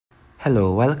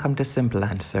Hello, welcome to Simple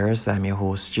Answers. I'm your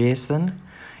host Jason.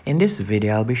 In this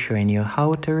video, I'll be showing you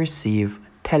how to receive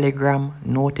Telegram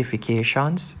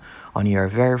notifications on your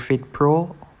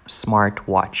veryfitpro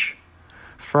smartwatch.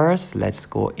 First, let's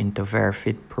go into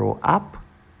veryfitpro app.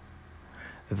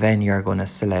 Then you're going to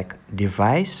select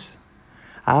device.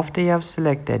 After you have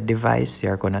selected device,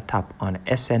 you're going to tap on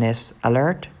SNS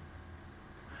alert.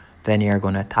 Then you're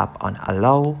going to tap on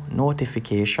allow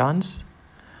notifications.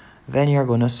 Then you're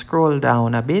going to scroll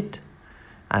down a bit,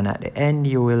 and at the end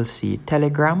you will see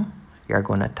Telegram. You're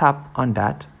going to tap on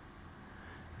that.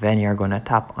 Then you're going to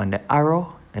tap on the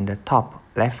arrow in the top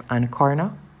left hand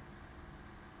corner,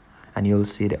 and you'll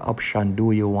see the option,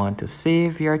 do you want to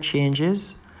save your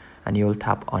changes? And you'll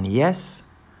tap on yes.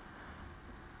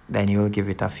 Then you'll give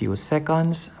it a few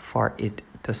seconds for it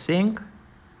to sync.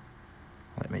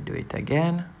 Let me do it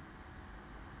again.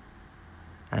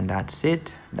 And that's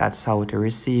it. That's how to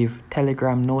receive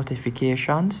Telegram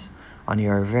notifications on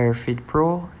your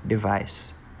veryfitpro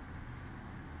device.